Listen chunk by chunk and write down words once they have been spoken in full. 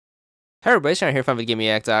Hey everybody, Sean here from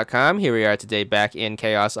VidGamiac.com. Here we are today back in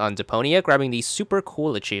Chaos on Deponia, grabbing the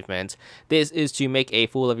Supercool achievement. This is to make a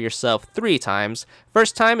fool of yourself 3 times.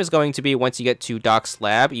 First time is going to be once you get to Doc's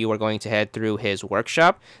lab, you are going to head through his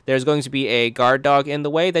workshop. There's going to be a guard dog in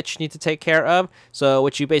the way that you need to take care of. So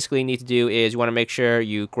what you basically need to do is you want to make sure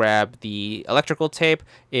you grab the electrical tape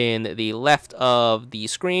in the left of the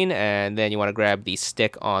screen, and then you want to grab the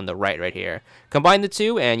stick on the right here. Combine the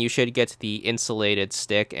two and you should get the insulated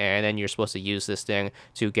stick, and then you're supposed to use this thing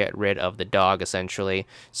to get rid of the dog essentially.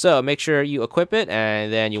 So make sure you equip it,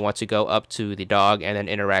 and then you want to go up to the dog and then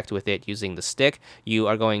interact with it using the stick. You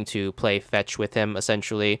are going to play fetch with him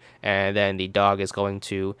essentially, and then the dog is going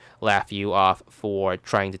to laugh you off for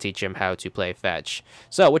trying to teach him how to play fetch.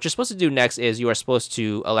 So what you're supposed to do next is you are supposed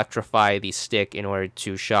to electrify the stick in order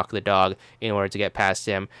to shock the dog in order to get past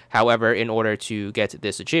him. However, in order to get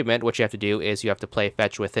this achievement, what you have to do is you have to play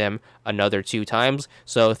fetch with him another 2 times,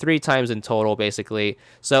 so 3 times in total basically.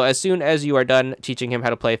 So as soon as you are done teaching him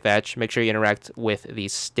how to play fetch, make sure you interact with the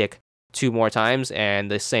stick 2 more times,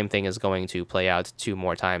 and the same thing is going to play out 2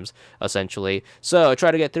 more times essentially. So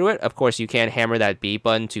try to get through it. Of course, you can hammer that B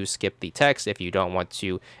button to skip the text if you don't want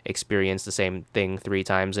to experience the same thing 3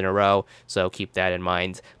 times in a row, so keep that in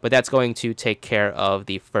mind. But that's going to take care of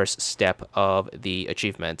the first step of the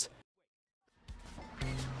achievement.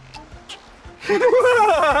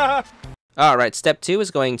 Alright, step 2 is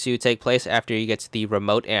going to take place after you get the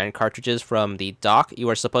remote and cartridges from the dock. You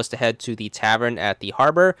are supposed to head to the tavern at the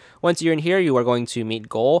harbor. Once you're in here, you are going to meet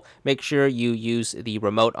Goal. Make sure you use the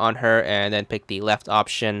remote on her and then pick the left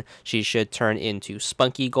option. She should turn into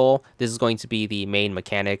Spunky Goal. This is going to be the main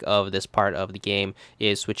mechanic of this part of the game,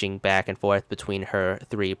 is switching back and forth between her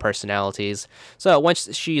 3 personalities. So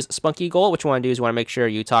once she's Spunky Goal, what you want to do is you want to make sure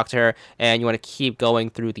you talk to her, and you want to keep going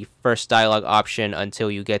through the first dialogue option until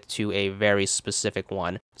you get to a very specific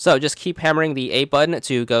one. So just keep hammering the A button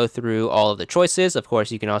to go through all of the choices. Of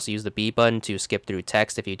course, you can also use the B button to skip through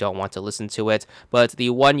text if you don't want to listen to it. But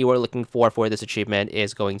the one you are looking for this achievement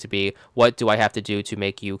is going to be, what do I have to do to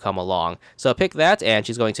make you come along? So pick that, and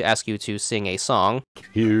she's going to ask you to sing a song.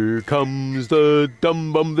 Here comes the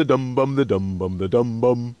dum bum, the dum bum, the dum bum, the dum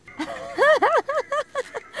bum.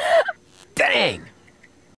 Dang!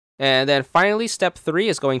 And then finally, step 3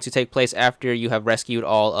 is going to take place after you have rescued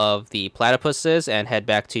all of the platypuses and head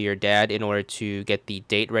back to your dad in order to get the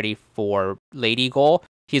date ready for Lady Goal.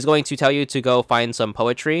 He's going to tell you to go find some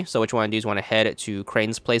poetry. So what you want to do is you want to head to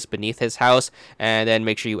Crane's place beneath his house, and then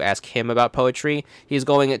make sure you ask him about poetry. He's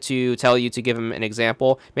going to tell you to give him an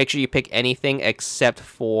example. Make sure you pick anything except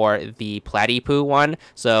for the platypoo one.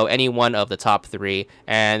 So any one of the top 3,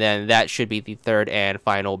 and then that should be the 3rd and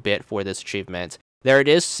final bit for this achievement. There it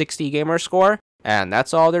is, 60 gamer score, and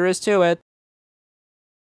that's all there is to it.